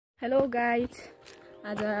Hello guys,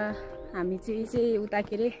 आज हामी चाहिँ उता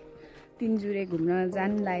के अरे तिनजुरे घुम्न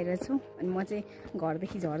जान लागेको छौँ। अनि म चाहिँ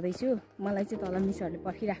घरदेखि झर्दैछु। मलाई चाहिँ तल मिसहरूले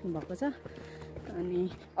पर्खिराख्नु भएको छ। अनि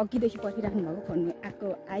अघिदेखि पर्खिराख्नु भएको फोन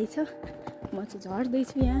आएछ। म चाहिँ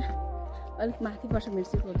झर्दैछु। यहाँ अलिक माथि पर्छ मेरो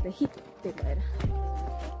सिटदेखि, त्यही भएर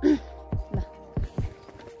ल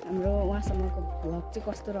हाम्रो उहाँसम्मको भ्लग चाहिँ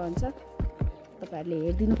कस्तो रहन्छ तपाईँहरूले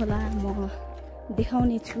हेरिदिनु होला। म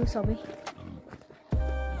देखाउने छु सबै।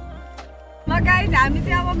 ल गाइज, हामी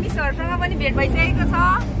चाहिँ अब मिसहरूसँग पनि भेट भइसकेको छ।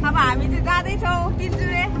 अब हामी चाहिँ जाँदैछौँ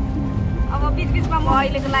तिनजुरे। अब बिचबिचमा म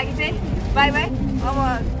अहिलेको लागि चाहिँ बाई बाई। अब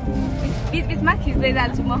बिचबिचमा खिच्दै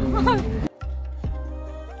जान्छु म।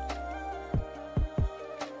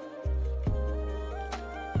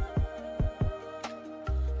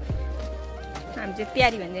 हामी चाहिँ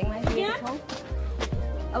तयारी भन्ज्याङमा छौँ।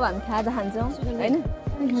 अब हामी खाजा खान्छौँ होइन?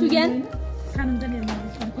 सुग्यान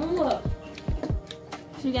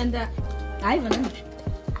सुग्यान त हाई भन नि।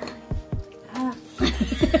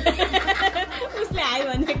 उसले हाई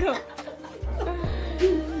भनेको।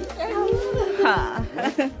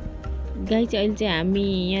 गाई चाहिँ अहिले चाहिँ हामी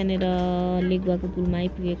यहाँनिर लेकवाको पुलमा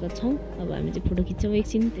आइपुगेका छौँ। अब हामी चाहिँ फोटो खिच्छौँ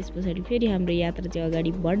एकछिन, त्यस पछाडि फेरि हाम्रो यात्रा चाहिँ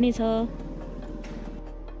अगाडि बढ्नेछ।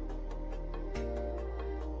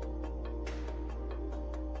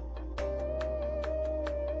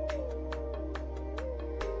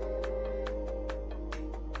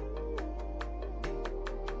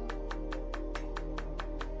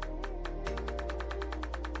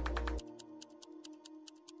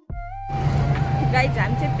 गाइज,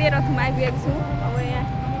 हामी चाहिँ तेह्रथुममा आइपुगेको छौँ। अब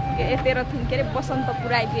यहाँ तेह्रथुम के अरे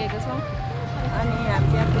बसन्तपुर आइपुगेको छौँ। अनि हामी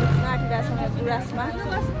चाहिँ यहाँ आँटिरहेको छौँ गुराँसमा।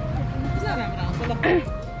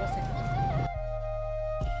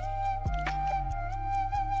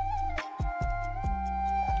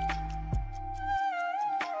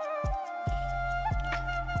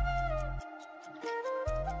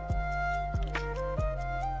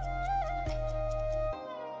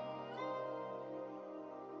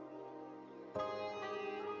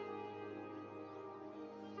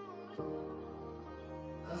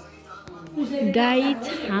 गाइज,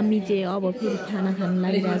 हामी चाहिँ अब फेरि खाना खान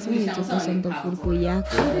लागिरहेछौँ। यो चाहिँ बसन्तपुरको याक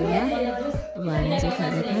होटलमा। अब हामी चाहिँ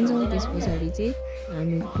खाना खान्छौँ, त्यस पछाडि चाहिँ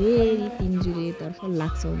हामी फेरि तिनजुरेतर्फ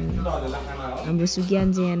लाग्छौँ। हाम्रो सुज्ञान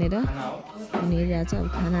चाहिँ यहाँनिर हेरिरहेछ। अब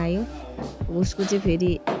खाना आयो, उसको चाहिँ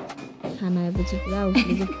फेरि खाना आएपछि पुरा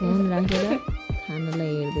उसले चाहिँ फोन राखेर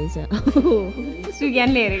खानालाई हेर्दैछ।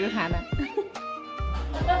 सुज्ञानले हेरेको खाना।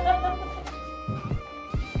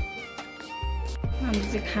 हाम्रो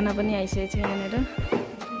चाहिँ खाना पनि आइसकेको छ यहाँनिर।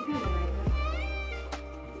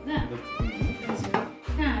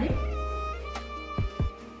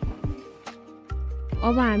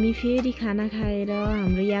 अब हामी फेरि खाना खाएर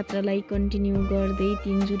हाम्रो यात्रालाई कन्टिन्यू गर्दै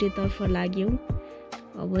तिनजुरेतर्फ लाग्यौँ।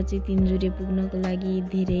 अब चाहिँ तिनजुरे पुग्नको लागि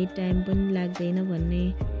धेरै टाइम पनि लाग्दैन भन्ने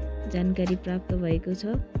जानकारी प्राप्त भएको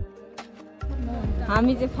छ।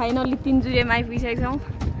 हामी चाहिँ फाइनली तिनजुरेमा आइपुगिसकेका छौँ।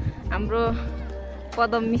 हाम्रो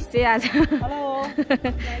पदम मिस चाहिँ आज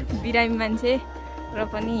बिरामी मान्छे र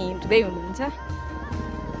पनि हिँड्दै हुनुहुन्छ।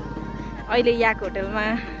 अहिले याक होटलमा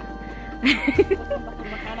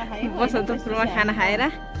बसन्तपुरमा खाना खाएर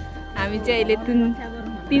हामी चाहिँ अहिले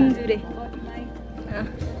तिनजुरे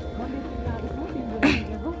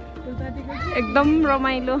एकदम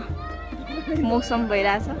रमाइलो मौसम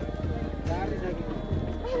भइरहेछ।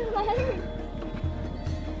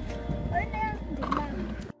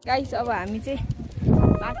 गाइस, अब हामी चाहिँ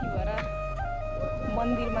माथि भएर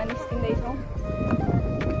मन्दिरमा निस्किँदैछौँ।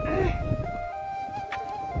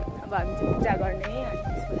 अब हामी चाहिँ पूजा गर्ने अनि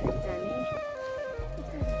त्यस पछाडि जाने।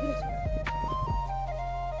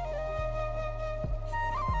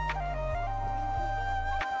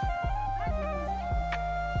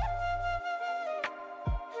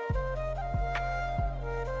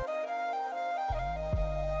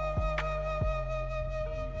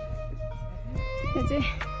 यो चाहिँ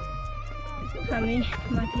हामी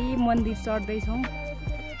माथि मन्दिर चढ्दैछौँ।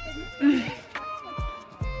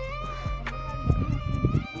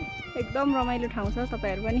 एकदम रमाइलो ठाउँ छ,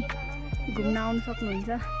 तपाईँहरू पनि घुम्न आउनु सक्नुहुन्छ।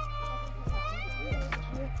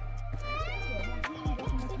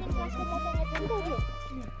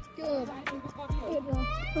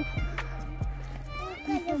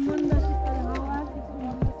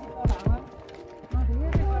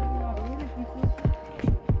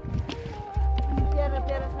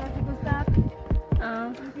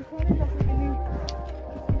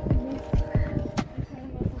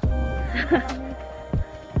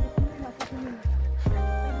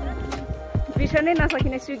 बिर्सनै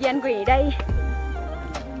नसकिने सुज्ञानको हिँडाइ।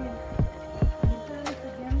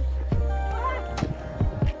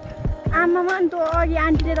 आमामा अनि त्यो अघि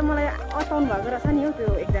आन्टीले त मलाई अताउनु भएको रहेछ नि हौ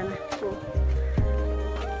त्यो एकजनाको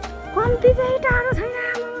कम्ती चाहिँ टाढो छैन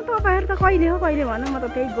आमामा तपाईँहरू त कहिले हो कहिले भन्नु म त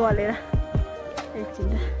त्यही गलेर एकछिन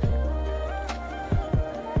त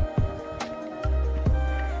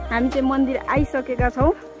हामी चाहिँ मन्दिर आइसकेका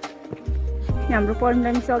छौँ हाम्रो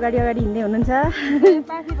पढ्ने मिस अगाडि अगाडि हिँड्दै हुनुहुन्छ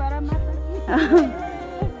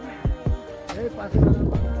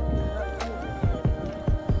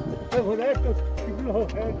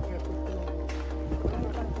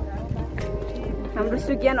हाम्रो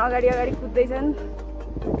सुज्ञान अगाडि अगाडि कुद्दैछन्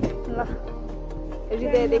ल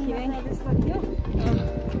हृदयदेखि नै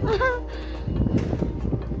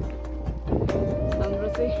हाम्रो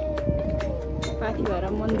चाहिँ पाथी भएर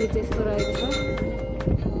मन्दिर चाहिँ यस्तो रहेको छ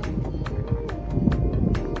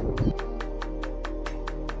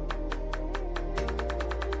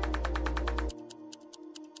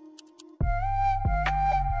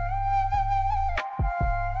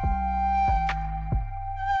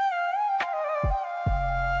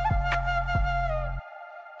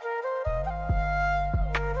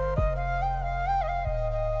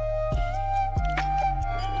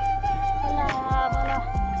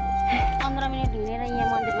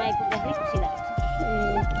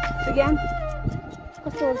सुज्ञान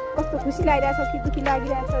कस्तो कस्तो खुसी लागिरहेछ कि दुःखी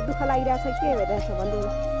लागिरहेछ दुःख लागिरहेछ के भइरहेछ भन्नु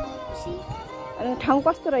अनि ठाउँ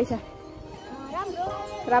कस्तो रहेछ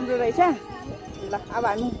राम्रो रहेछ ल अब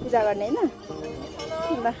हामी पूजा गर्ने होइन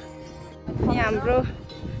ल यहाँ हाम्रो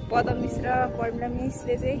पदम मिस र पर्मिला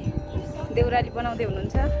मिसले चाहिँ देउराली बनाउँदै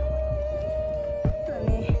हुनुहुन्छ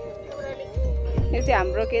अनि यो चाहिँ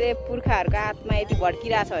हाम्रो के अरे पुर्खाहरूको आत्मा यति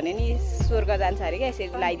भड्किरहेछ भने नि स्वर्ग जान्छ अरे क्या यसरी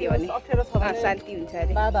लगाइदियो भने शान्ति हुन्छ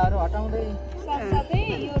अरे बाधाहरू हटाउँदै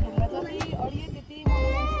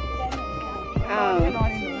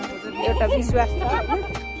एउटा विश्वास छ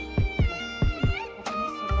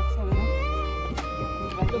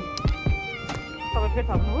तपाईँ फेरि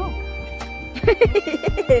थप्नु हो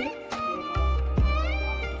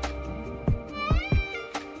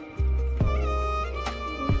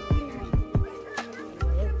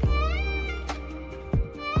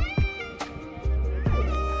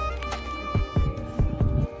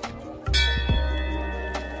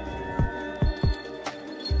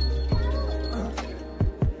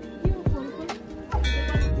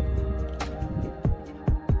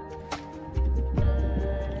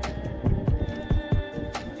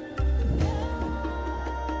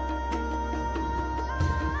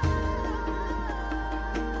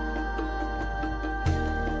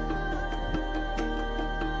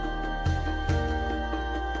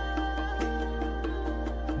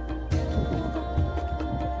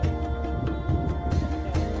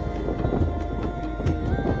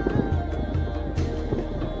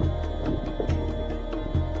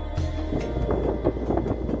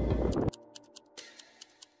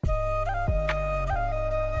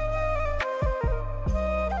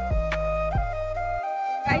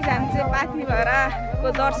हामी चाहिँ पाथी भएरको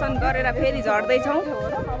दर्शन गरेर फेरि झर्दैछौँ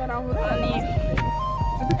अनि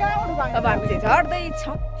अब हामी चाहिँ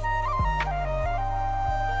झर्दैछौँ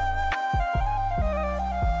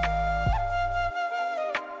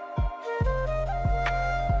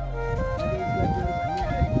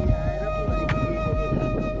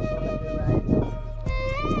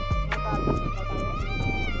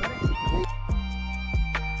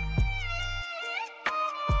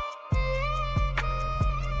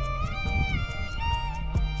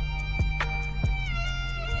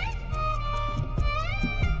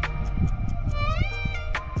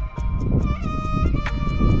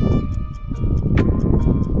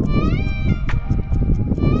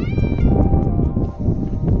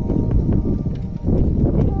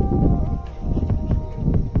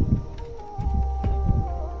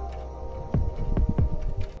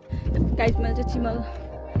गाइज मैले चाहिँ चिमल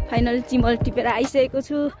फाइनली चिमल टिपेर आइसकेको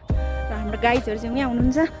छु र हाम्रो गाइजहरू चाहिँ यहाँ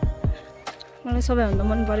हुनुहुन्छ मलाई सबैभन्दा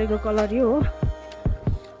मन परेको कलर यो हो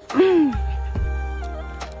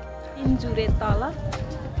तिनजुरे तल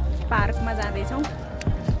पार्कमा जाँदैछौँ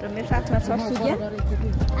र मेरो साथमा छ सुज्ञा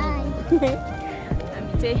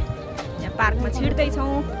हामी चाहिँ यहाँ पार्कमा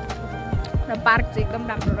छिर्दैछौँ र पार्क चाहिँ एकदम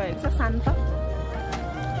राम्रो रहेको छ शान्त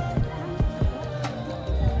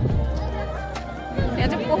यहाँ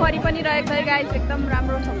चाहिँ पोखरी पनि रहेको छ गाइस एकदम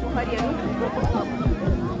राम्रो छ पोखरीहरू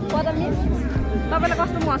पदम मिस तपाईँलाई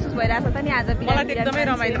कस्तो महसुस भइरहेछ त नि आज मलाई एकदमै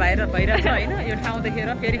रमाइलो भइरहेछ होइन यो ठाउँ देखेर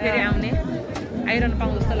फेरि फेरि आउने आइरहनु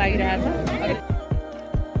पाउँ जस्तो लागिरहेछ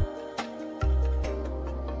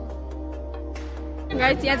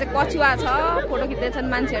गाइस यहाँ चाहिँ कछुवा छ फोटो खिच्दैछन्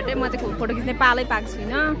मान्छेहरूले म चाहिँ फोटो खिच्ने पालै पाएको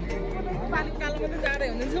छुइनँ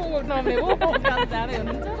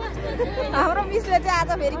हाम्रो मिसले चाहिँ आज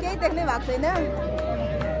फेरि केही देख्नै भएको छैन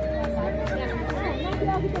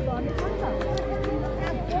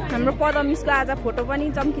हाम्रो पदम मिसको आज फोटो पनि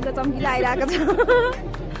चम्किलो चम्किलो आइरहेको छ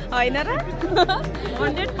होइन र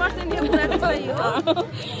 100% यो कुरा चाहिँ सही हो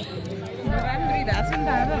राम्ररी ढासिन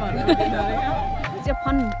धाएर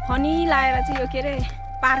चाहिँ फनी लाएर चाहिँ यो के अरे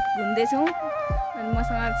पार्क घुम्दैछौँ अनि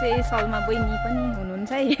मसँग चाहिँ सलमा बहिनी पनि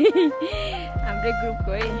हुनुहुन्छ है हाम्रै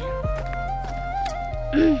ग्रुपको है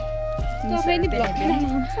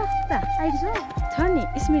छ नि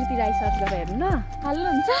स्मृति राई सर्च गरेर हेर्नु ल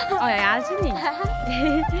हाल्नुहुन्छ हाल्छु नि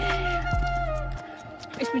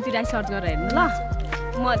स्मृति राई सर्च गरेर हेर्नु ल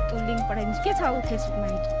म लिङ्क पठाइदिन्छु के छ ऊ फेसबुकमा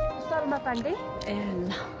शर्मा पाण्डे ए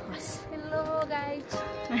ल हस् हेलो गाइज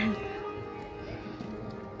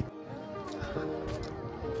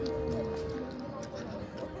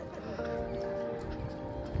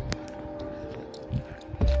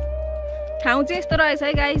ठाउँ चाहिँ यस्तो रहेछ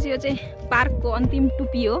है गाइस यो चाहिँ पार्कको अन्तिम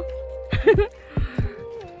टुप्पी हो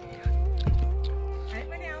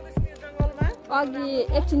अघि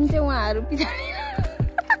एकछिन चाहिँ उहाँहरू पछाडि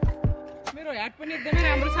मेरो ह्याट पनि एकदमै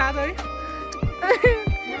राम्रो छ है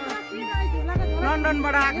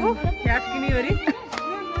लन्डनबाट आएको ह्याट किनिवरी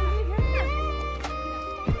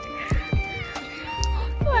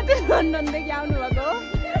लन्डनदेखि आउनुभएको हो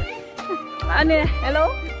अनि हेलो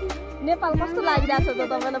नेपाल कस्तो लागिरहेछ त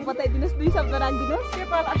तपाईँलाई बताइदिनुहोस् 2 शब्द राखिदिनुहोस्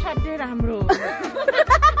नेपाल असाध्यै राम्रो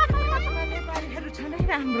नेपालीहरू छ नै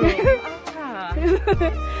राम्रो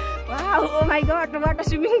wow oh my God water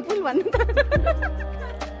swimming pool भन्नु त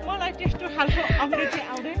मलाई त्यस्तो खालको अङ्ग्रेजी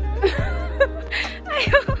आउँदैन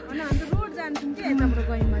अनि हाम्रो रोड जान्छौँ कि यताबाट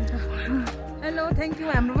गयौँ भन्छ हेलो थ्याङ्क यू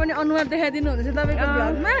हाम्रो पनि अनुहार देखाइदिनु हुँदैछ तपाईँको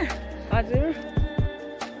भ्लगमा हजुर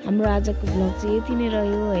हाम्रो आजको भ्लग चाहिँ यति नै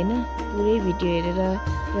रह्यो होइन पुरै भिडियो हेरेर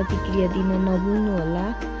प्रतिक्रिया दिन नभुल्नु होला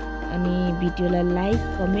अनि भिडियोलाई लाइक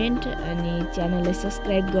कमेन्ट अनि च्यानललाई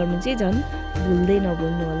सब्सक्राइब गर्नु चाहिँ झन् भुल्दै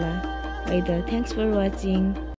नभुल्नु होला है त थ्याङ्क्स फर वाचिङ